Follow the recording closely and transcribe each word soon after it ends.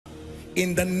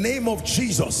in the name of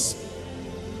Jesus,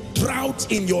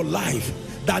 drought in your life,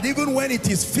 that even when it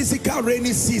is physical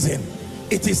rainy season,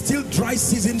 it is still dry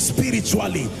season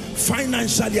spiritually,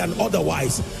 financially and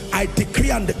otherwise. I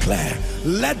decree and declare,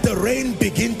 let the rain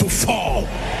begin to fall.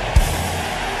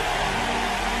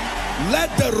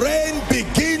 Let the rain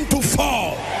begin to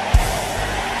fall.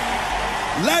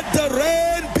 Let the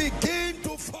rain begin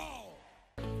to fall.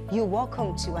 You're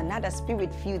welcome to another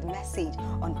spirit-filled message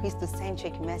on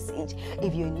Christocentric Message.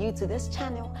 If you're new to this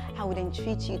channel, I would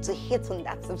entreat you to hit on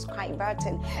that subscribe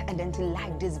button and then to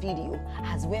like this video.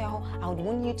 As well, I would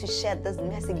want you to share this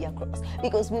message across,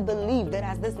 because we believe that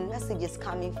as this message is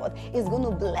coming forth, it's going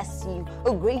to bless you.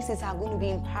 Graces are going to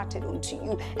be imparted unto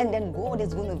you, and then God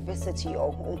is going to visit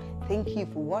your home. Thank you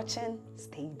for watching.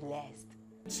 Stay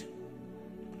blessed.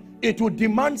 It would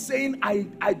demand saying,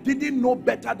 I didn't know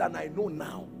better than I know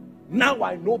now. Now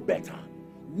I know better.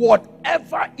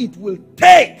 Whatever it will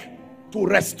take to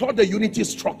restore the unity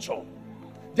structure.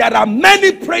 There are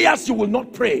many prayers you will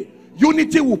not pray.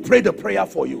 Unity will pray the prayer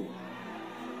for you.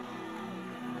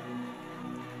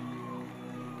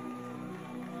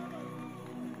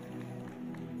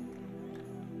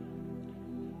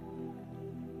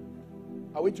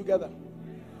 Are we together?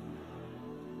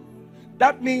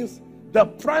 That means the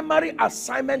primary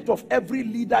assignment of every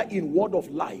leader in Word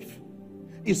of Life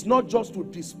is not just to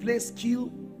display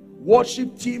skill,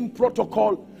 worship team,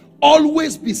 protocol.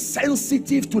 Always be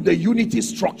sensitive to the unity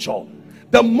structure.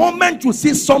 The moment you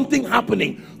see something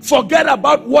happening, forget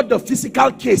about what the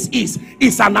physical case is.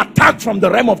 It's an attack from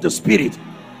the realm of the spirit.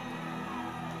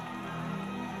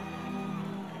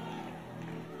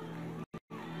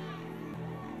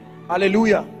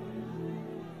 Hallelujah.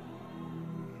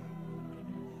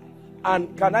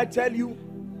 And can I tell you,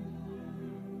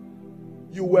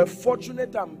 you were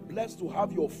fortunate and blessed to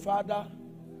have your father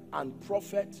and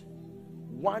prophet,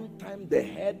 one time the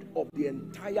head of the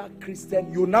entire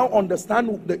Christian. You now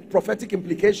understand the prophetic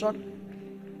implication?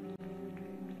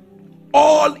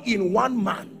 All in one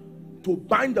man to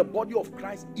bind the body of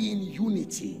Christ in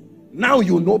unity. Now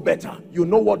you know better. You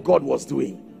know what God was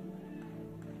doing.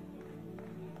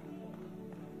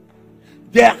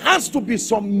 There has to be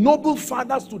some noble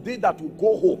fathers today that will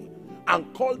go home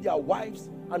and call their wives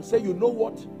and say, you know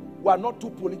what? We are not two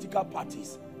political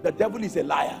parties. The devil is a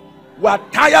liar. We are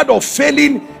tired of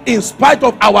failing in spite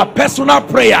of our personal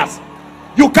prayers.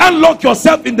 You can't lock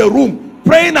yourself in the room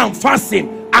praying and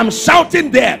fasting. I'm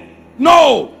shouting there.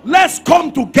 No, let's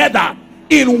come together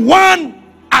in one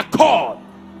accord.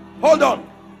 Hold on.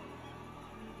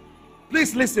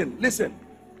 Please listen, listen.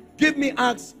 Give me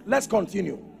Acts. Let's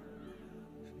continue.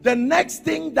 The next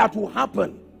thing that will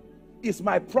happen is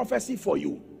my prophecy for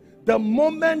you. The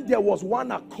moment there was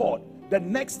one accord, the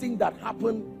next thing that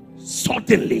happened,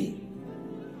 suddenly.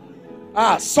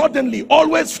 Suddenly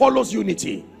always follows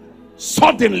unity.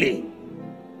 Suddenly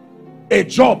a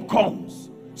job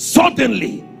comes.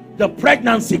 Suddenly the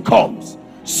pregnancy comes.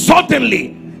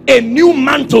 Suddenly a new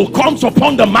mantle comes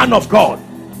upon the man of God.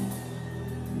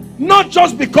 Not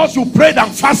just because you prayed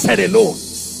and fasted alone.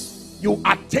 You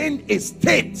attained a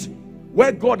state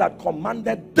where God had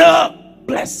commanded the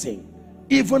blessing.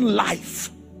 Even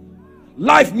life.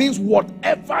 Life means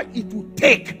whatever it will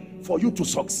take for you to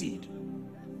succeed.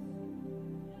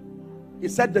 He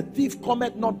said, the thief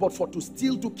cometh not but for to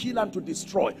steal, to kill, and to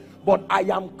destroy. But I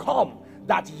am come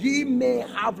that ye may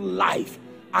have life.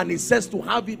 And he says to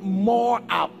have it more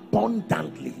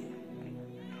abundantly.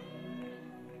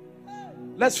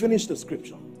 Let's finish the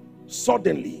scripture.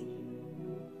 Suddenly.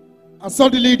 And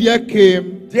suddenly there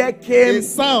came a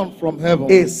sound from heaven,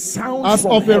 a sound as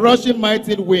from of heaven, a rushing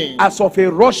mighty wind, as of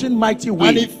a rushing mighty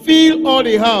wind, and it filled all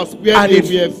the house where they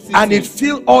were sitting. And it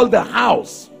filled all the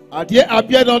house. And there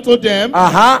appeared unto them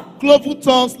cloven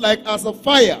tongues like as of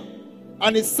fire,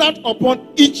 and it sat upon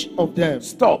each of them.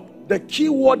 Stop. The key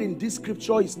word in this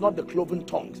scripture is not the cloven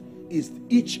tongues, is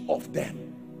each of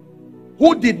them.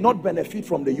 Who did not benefit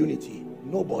from the unity?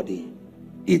 Nobody.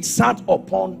 It sat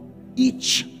upon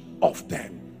each of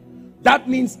them. That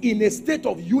means in a state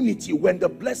of unity, when the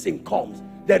blessing comes,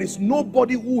 there is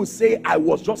nobody who will say, I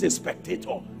was just a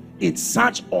spectator. It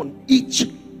sat on each.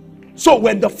 So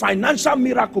when the financial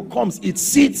miracle comes, it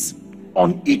sits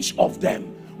on each of them.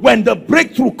 When the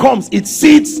breakthrough comes, it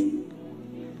sits.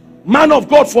 Man of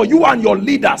God, for you and your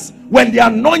leaders, when the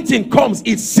anointing comes,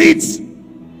 it sits.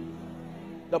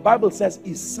 The Bible says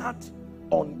it sat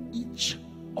on each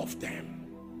of them.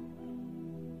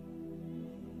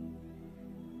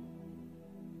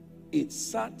 It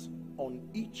sat on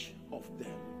each of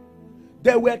them.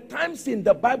 There were times in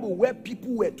the Bible where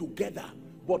people were together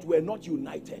but were not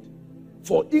united.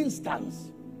 For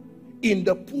instance, in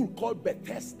the pool called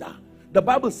Bethesda, the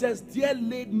Bible says there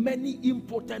laid many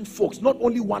impotent folks, not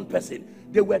only one person.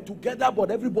 They were together,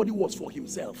 but everybody was for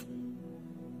himself.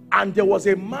 And there was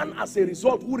a man as a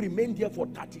result who remained there for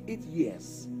 38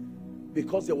 years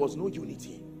because there was no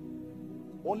unity.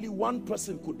 Only one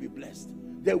person could be blessed.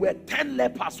 There were 10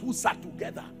 lepers who sat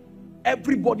together,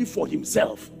 everybody for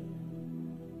himself.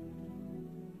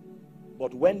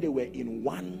 But when they were in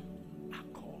one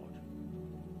accord,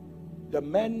 the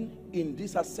men in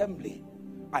this assembly,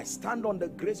 I stand on the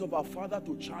grace of our Father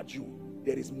to charge you,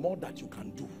 there is more that you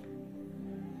can do.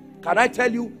 Can I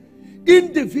tell you,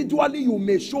 individually you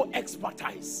may show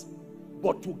expertise,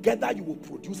 but together you will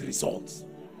produce results.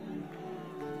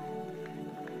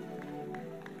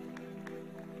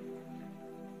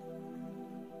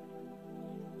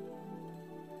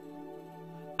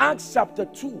 Acts chapter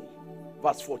 2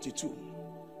 verse 42.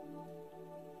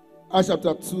 Acts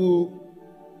chapter 2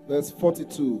 verse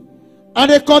 42. And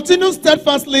they continued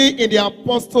steadfastly in the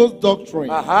apostles' doctrine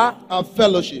and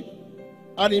fellowship,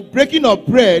 and in breaking of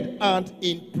bread and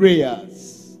in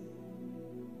prayers.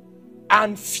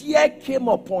 And fear came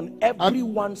upon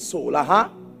everyone's soul.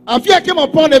 And fear came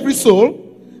upon every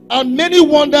soul, and many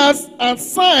wonders and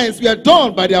signs were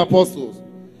done by the apostles.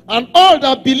 And all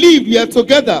that believed were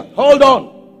together. Hold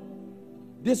on.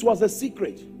 This was a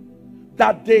secret,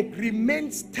 that they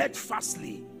remained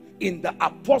steadfastly in the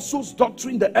apostles'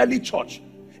 doctrine, the early church,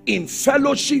 in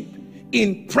fellowship,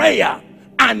 in prayer,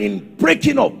 and in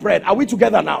breaking of bread. Are we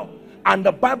together now? And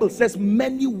the Bible says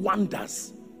many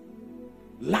wonders.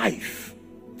 Life.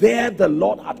 There the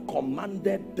Lord had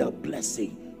commanded the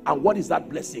blessing. And what is that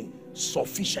blessing?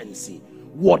 Sufficiency.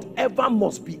 Whatever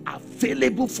must be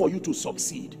available for you to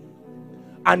succeed.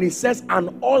 And it says,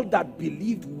 and all that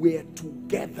believed were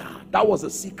together. That was a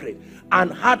secret.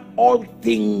 And had all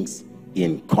things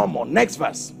in common. Next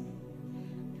verse.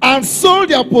 And sold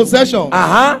their possessions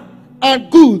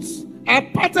and goods,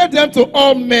 and parted them to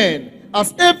all men,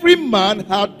 as every man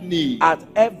had need. As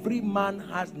every man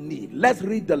has need. Let's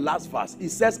read the last verse. It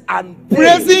says, and they,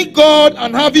 praising God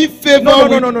and having favor.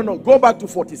 No. Go back to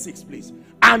 46, please.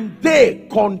 And they,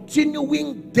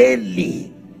 continuing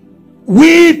daily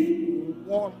with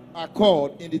one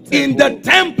accord in the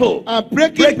temple, and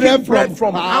breaking bread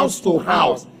from house to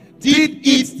house, did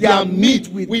eat their meat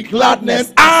with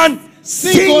gladness and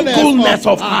singleness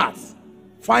of heart.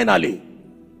 Finally,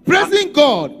 praising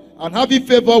God and having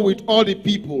favor with all the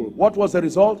people. What was the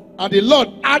result? And the Lord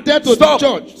added to the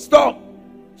church.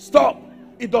 Stop.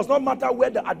 It does not matter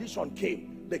where the addition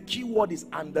came. The key word is,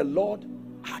 and the Lord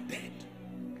added.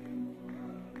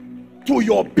 To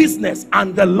your business,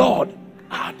 and the Lord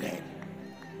added.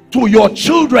 To your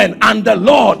children, and the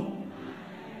Lord.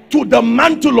 To the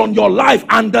mantle on your life,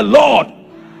 and the Lord.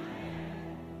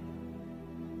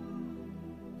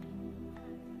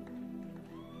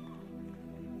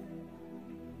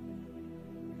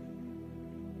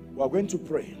 We are going to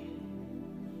pray.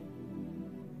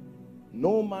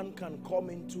 No man can come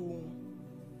into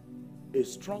a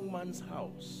strong man's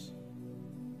house.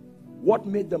 What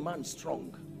made the man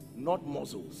strong? Not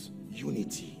muscles,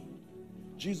 unity.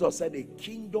 Jesus said, a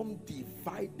kingdom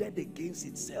divided against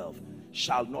itself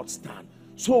shall not stand.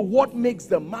 So what makes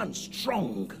the man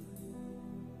strong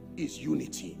is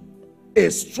unity. A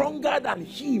stronger than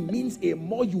he means a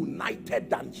more united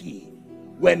than he.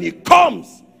 When he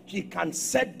comes, he can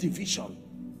set division,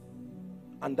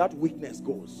 and that weakness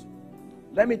goes.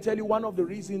 Let me tell you, one of the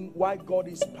reasons why God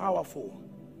is powerful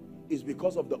is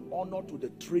because of the honor to the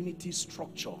Trinity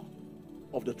structure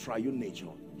of the triune nature.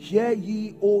 Hear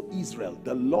ye, O Israel,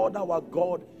 the Lord our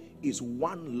God is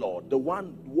one Lord. The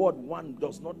word one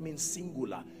does not mean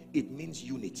singular, it means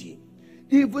unity.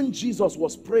 Even Jesus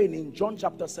was praying in John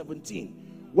chapter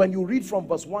 17. When you read from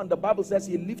verse 1, the Bible says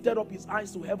he lifted up his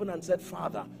eyes to heaven and said,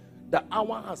 Father, the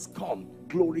hour has come,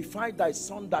 glorify thy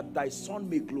Son, that thy Son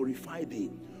may glorify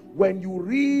thee. When you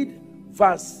read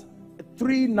verse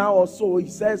 3 now or so, he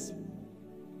says,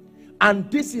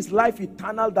 and this is life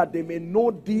eternal, that they may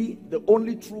know thee, the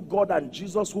only true God, and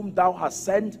Jesus whom thou hast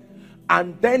sent.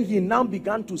 And then he now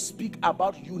began to speak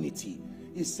about unity.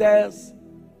 He says,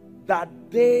 that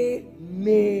they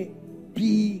may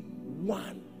be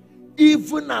one,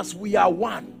 even as we are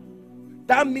one.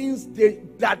 That means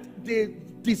that they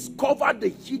discover the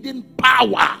hidden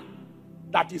power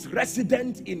that is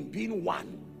resident in being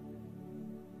one.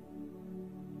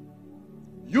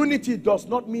 Unity does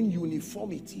not mean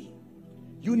uniformity.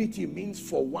 Unity means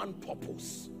for one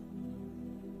purpose.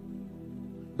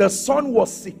 The Son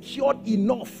was secured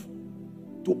enough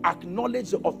to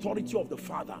acknowledge the authority of the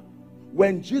Father.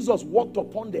 When Jesus walked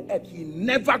upon the earth, he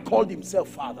never called himself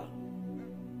Father.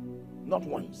 Not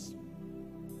once.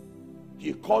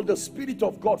 He called the Spirit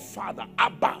of God Father,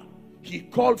 Abba. He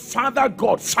called Father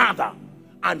God Father,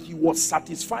 and he was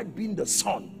satisfied being the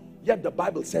Son. Yet the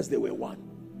Bible says they were one.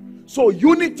 So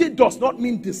unity does not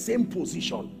mean the same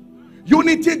position.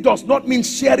 Unity does not mean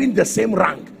sharing the same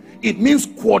rank. It means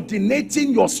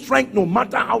coordinating your strength, no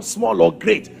matter how small or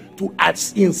great, to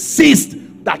insist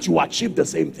that you achieve the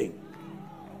same thing.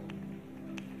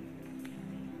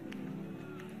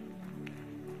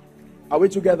 Are we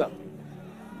together?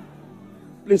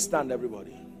 Please stand,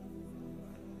 everybody.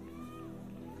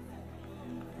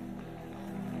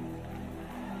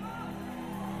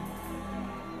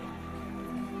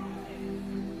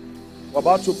 We're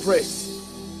about to pray.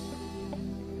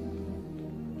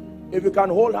 If you can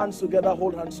hold hands together,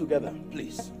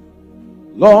 please.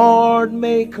 Lord,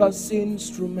 make us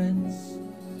instruments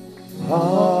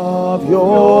of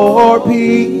your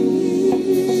peace.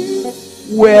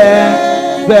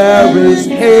 Where there is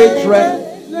hatred,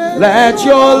 let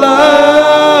your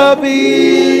love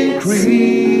increase.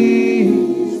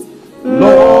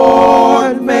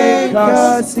 Lord, make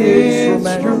us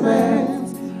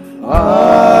instruments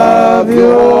of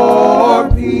your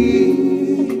peace.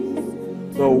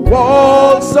 The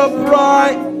walls of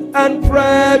pride and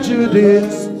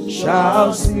prejudice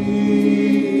shall cease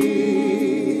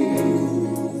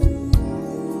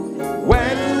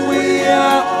when we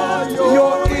are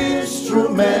your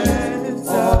instruments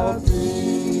of peace.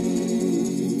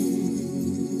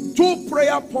 2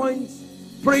 prayer points.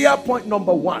 Prayer point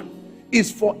number 1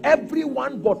 is for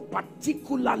everyone, but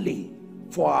particularly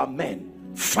for our men.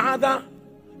 Father,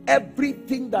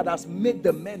 everything that has made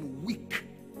the men weak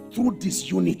through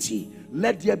disunity,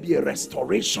 let there be a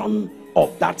restoration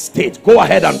of that state. Go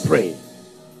ahead and pray.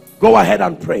 Go ahead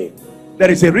and pray.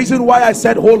 There is a reason why I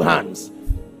said hold hands.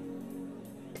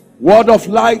 Word of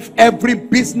life, every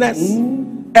business,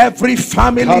 every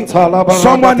family,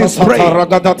 someone is praying.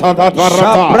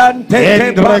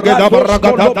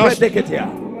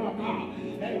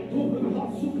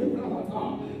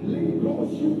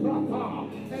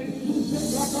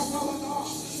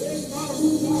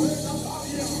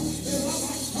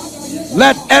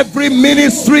 Let every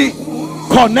ministry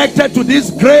connected to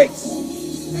this grace,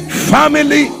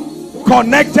 family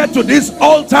connected to this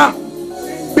altar,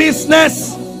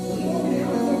 business,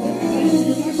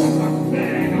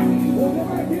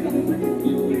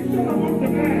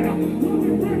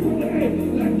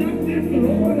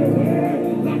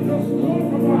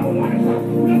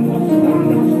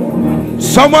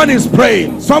 someone is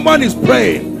praying. Someone is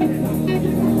praying.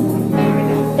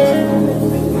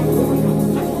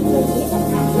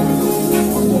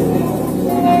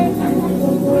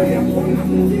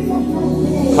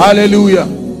 Hallelujah.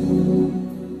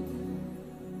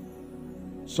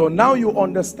 So now you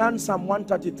understand Psalm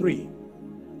 133.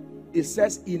 It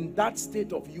says, in that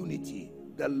state of unity,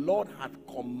 the Lord had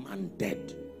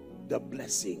commanded the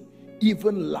blessing,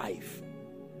 even life.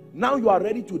 Now you are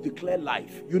ready to declare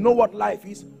life. You know what life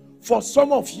is? For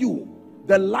some of you,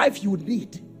 the life you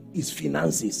need is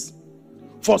finances.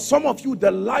 For some of you,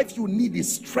 the life you need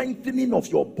is strengthening of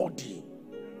your body.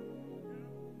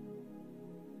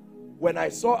 When I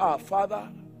saw our father,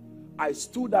 I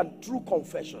stood and through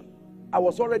confession, I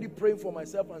was already praying for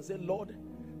myself and said, Lord,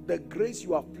 the grace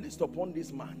you have placed upon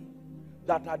this man,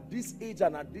 that at this age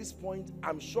and at this point,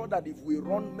 I'm sure that if we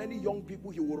run many young people,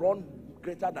 he will run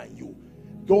greater than you.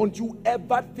 Don't you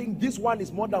ever think this one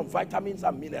is more than vitamins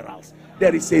and minerals.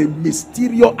 There is a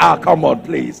mysterious, come on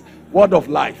please, word of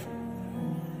life.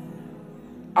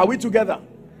 Are we together?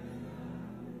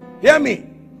 Hear me.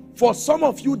 For some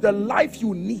of you, the life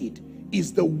you need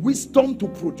is the wisdom to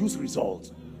produce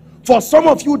results. For some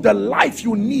of you, the life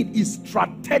you need is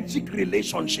strategic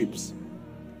relationships.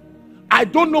 I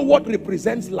don't know what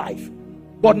represents life,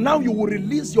 but now you will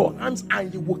release your hands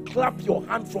and you will clap your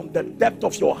hand from the depth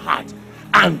of your heart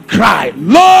and cry,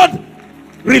 Lord,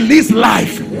 release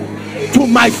life to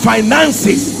my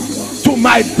finances, to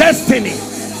my destiny.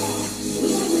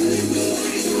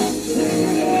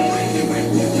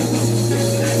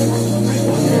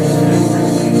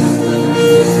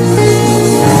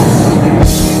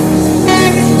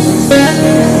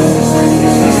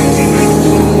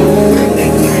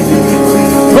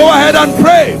 Go ahead and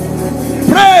pray.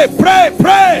 Pray, pray,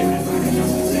 pray.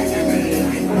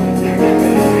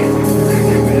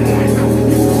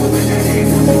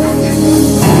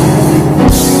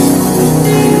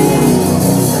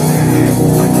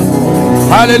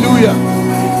 Hallelujah.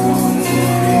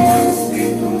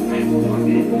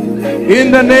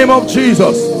 In the name of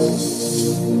Jesus.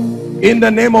 In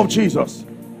the name of Jesus.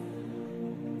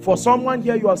 For someone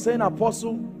here, you are saying,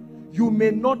 Apostle, you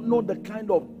may not know the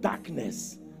kind of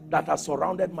darkness that has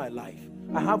surrounded my life.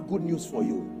 I have good news for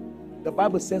you. The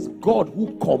Bible says God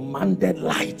who commanded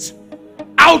light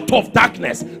out of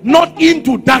darkness, not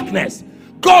into darkness.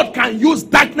 God can use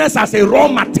darkness as a raw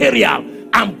material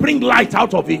and bring light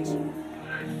out of it.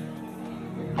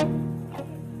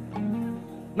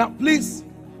 Now please,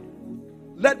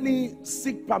 let me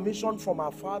seek permission from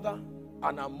our father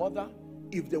and our mother,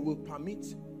 if they will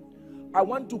permit. I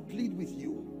want to plead with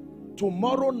you.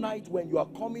 Tomorrow night when you are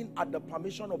coming at the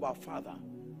permission of our father,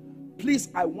 please,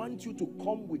 I want you to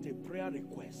come with a prayer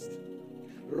request.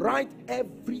 Write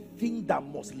everything that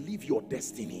must leave your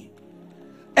destiny.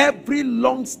 Every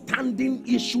long-standing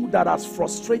issue that has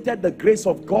frustrated the grace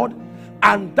of God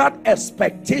and that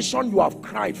expectation you have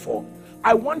cried for.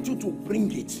 I want you to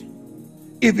bring it.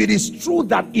 If it is true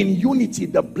that in unity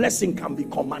the blessing can be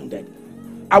commanded.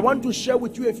 I want to share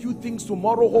with you a few things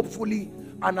tomorrow, hopefully,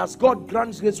 and as God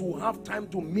grants grace, we'll have time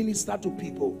to minister to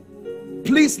people.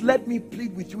 Please let me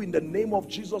plead with you in the name of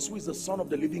Jesus, who is the Son of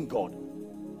the living God.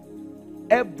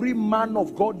 Every man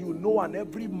of God you know, and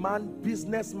every man,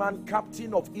 businessman,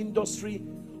 captain of industry,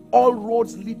 all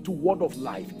roads lead to word of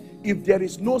life. If there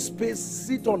is no space,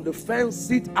 sit on the fence,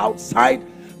 sit outside.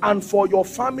 And for your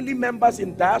family members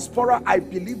in diaspora, I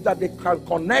believe that they can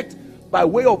connect by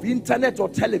way of internet or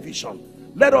television.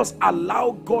 Let us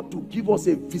allow God to give us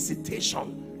a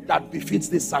visitation that befits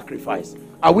this sacrifice.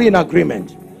 Are we in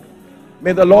agreement?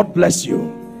 May the Lord bless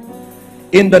you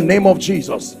in the name of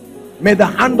Jesus. May the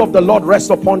hand of the Lord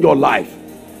rest upon your life.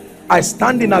 I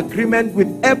stand in agreement with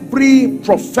every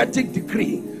prophetic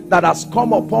decree that has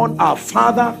come upon our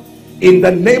Father. In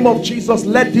the name of Jesus,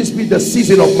 let this be the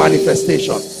season of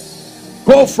manifestation.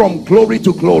 Go from glory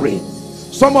to glory.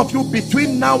 Some of you,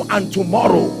 between now and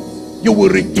tomorrow, you will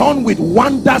return with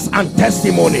wonders and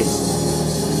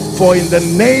testimonies. For in the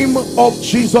name of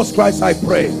Jesus Christ I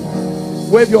pray.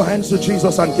 Wave your hands to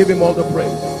Jesus and give him all the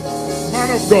praise. Man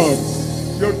of God,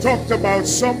 you talked about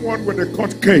someone with a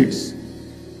court case.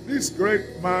 This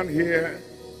great man here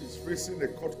is facing a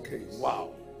court case.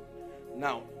 Wow.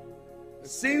 Now,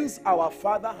 since our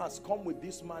Father has come with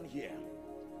this man here,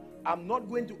 I'm not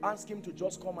going to ask him to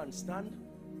just come and stand.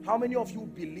 How many of you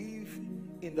believe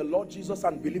in the Lord Jesus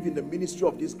and believe in the ministry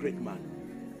of this great man?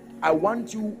 I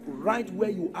want you right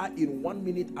where you are in 1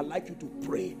 minute. I'd like you to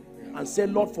pray and say,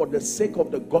 Lord, for the sake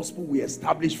of the gospel, we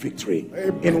establish victory.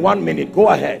 Amen. In 1 minute, go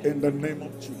ahead. In the name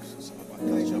of Jesus.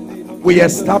 We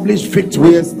establish victory.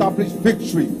 We establish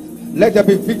victory. Let there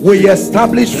be victory. We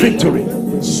establish victory.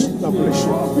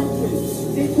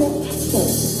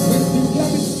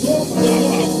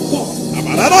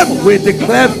 We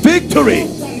declare victory.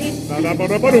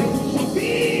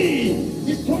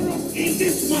 In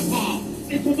this matter,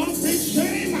 it will not bring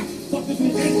shame, but it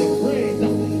will end the praise.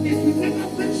 It will never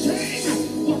bring shame,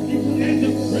 but it will end the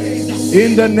praise.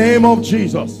 In the name of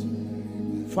Jesus.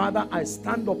 Father, I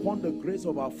stand upon the grace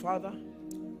of our Father,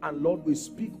 and Lord, we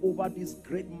speak over this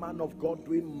great man of God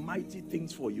doing mighty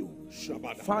things for you.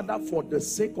 Father, for the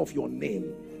sake of your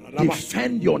name,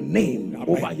 defend your name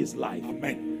over his life.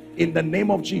 Amen. In the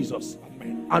name of Jesus.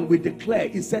 Amen. And we declare,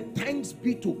 he said, thanks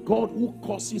be to God who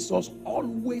causes us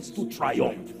always to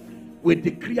triumph. We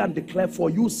decree and declare for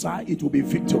you, sir, it will be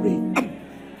victory.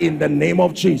 In the name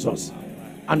of Jesus.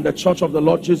 And the church of the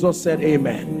Lord Jesus said,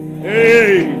 amen.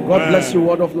 Amen. God bless you,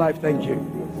 word of life. Thank you.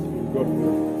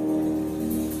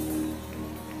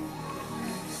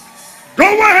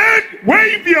 Go ahead,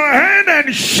 wave your hand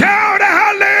and shout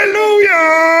hallelujah.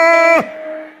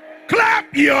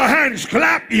 Clap your hands,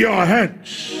 clap your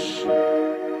hands.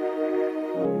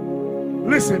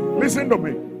 Listen to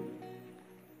me.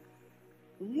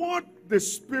 What the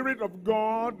Spirit of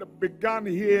God began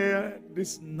here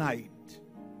this night,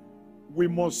 we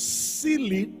must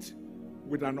seal it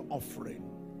with an offering.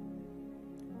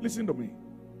 Listen to me.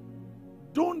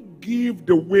 Don't give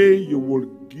the way you will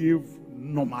give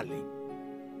normally.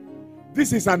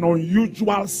 This is an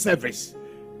unusual service.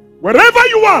 Wherever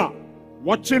you are,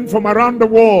 watching from around the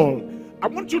world, I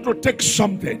want you to take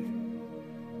something.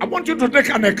 I want you to take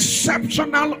an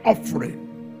exceptional offering.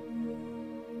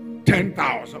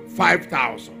 10,000,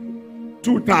 5,000,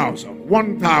 2,000,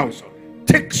 1,000.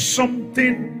 Take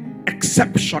something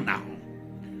exceptional.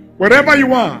 Wherever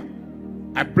you are,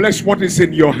 I bless what is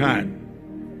in your hand.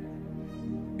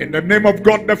 In the name of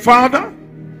God the Father,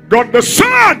 God the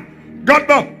Son, God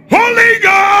the Holy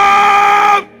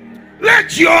God,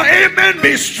 let your amen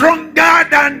be stronger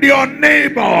than your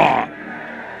neighbor.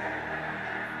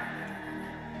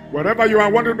 Wherever you are,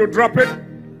 I want you to drop it.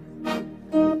 I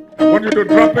want you to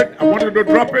drop it. I want you to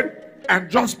drop it. And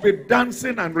just be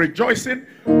dancing and rejoicing.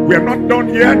 We are not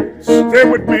done yet. Stay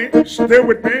with me. Stay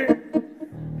with me.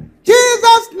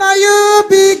 Jesus, now you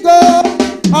be God.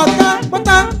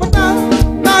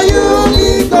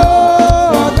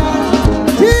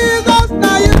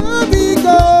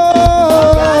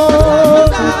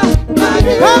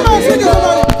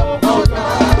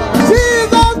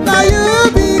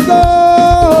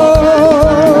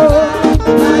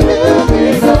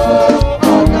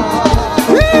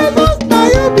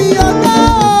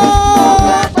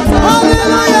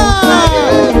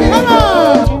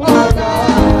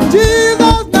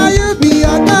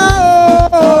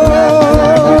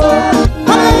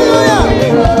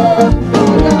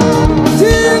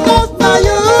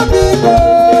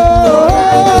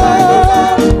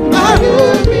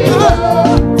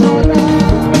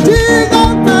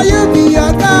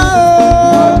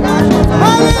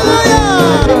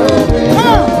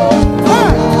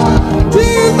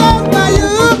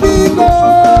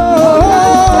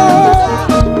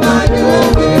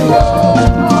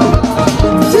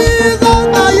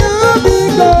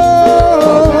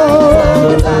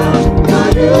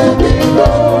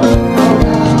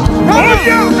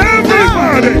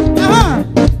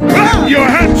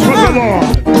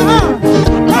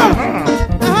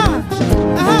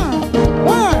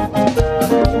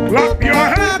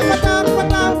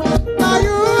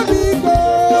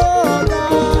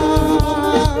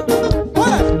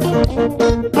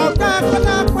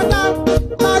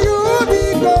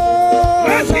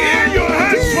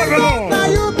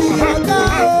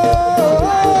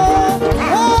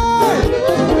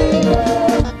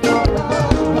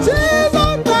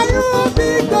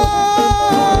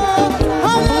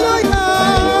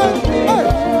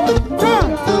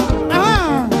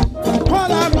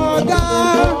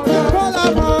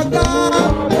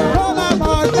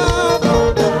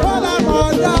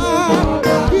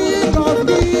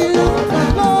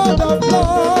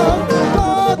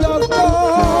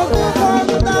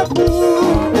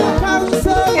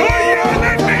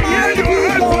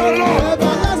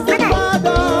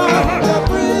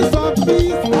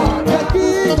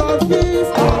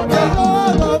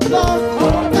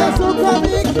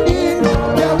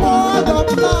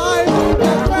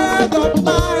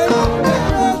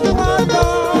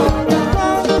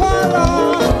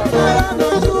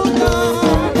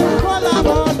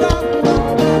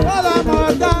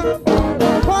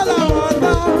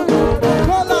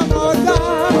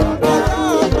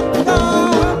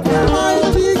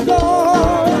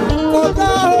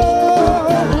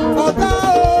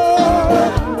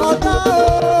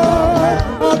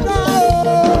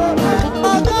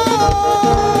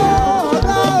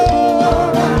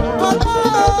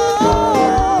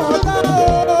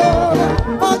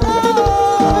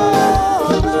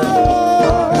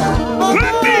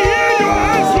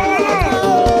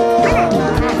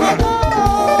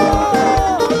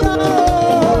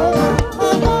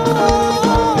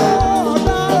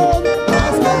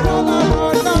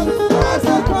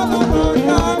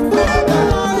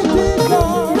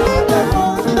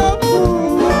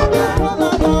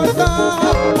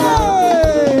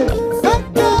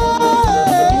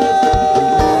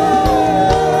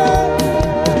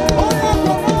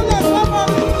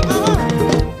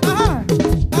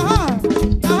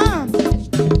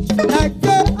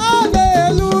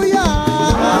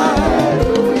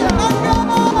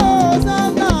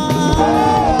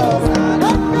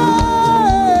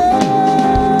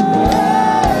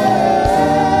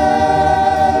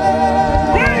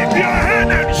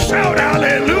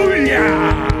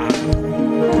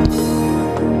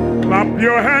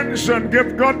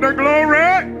 God the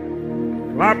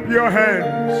glory. Clap your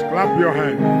hands. Clap your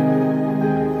hands.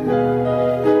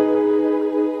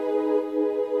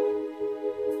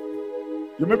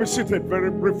 You may be seated very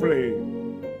briefly.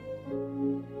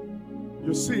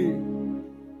 You see,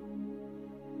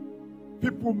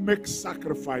 people make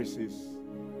sacrifices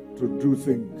to do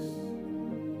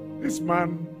things. This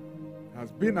man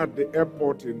has been at the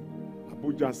airport in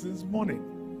Abuja since morning,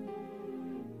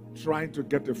 trying to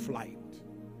get a flight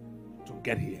to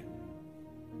get here.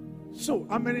 So,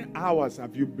 how many hours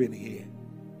have you been here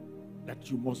that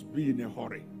you must be in a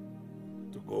hurry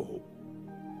to go home?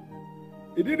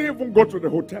 He didn't even go to the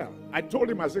hotel. I told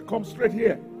him, I said, come straight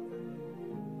here.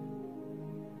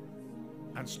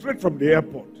 And straight from the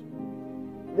airport,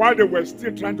 while they were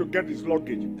still trying to get his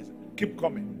luggage, I said, keep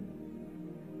coming.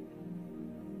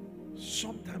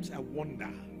 Sometimes I wonder,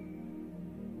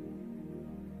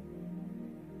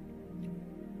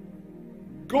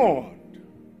 God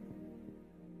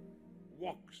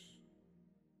walks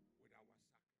with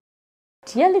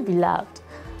our. Dearly beloved,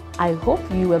 I hope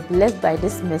you were blessed by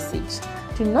this message.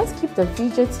 Do not keep the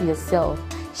video to yourself.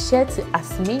 Share to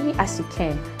as many as you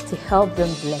can to help them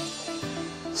bless.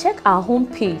 Check our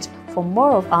homepage for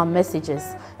more of our messages.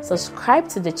 Subscribe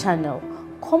to the channel,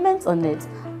 comment on it,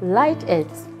 like it.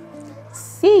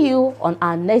 See you on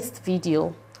our next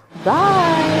video.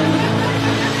 Bye.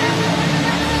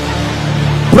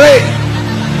 Pray,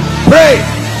 pray,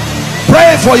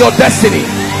 pray for your destiny.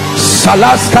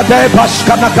 Salaskade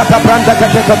bashkana kata branda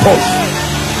katekotos.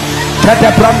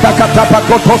 Kete branda kata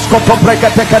pakotos koto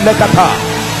brekete kelekata.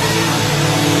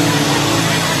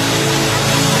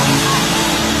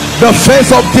 The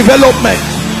phase of development.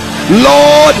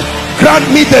 Lord, grant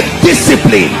me the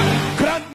discipline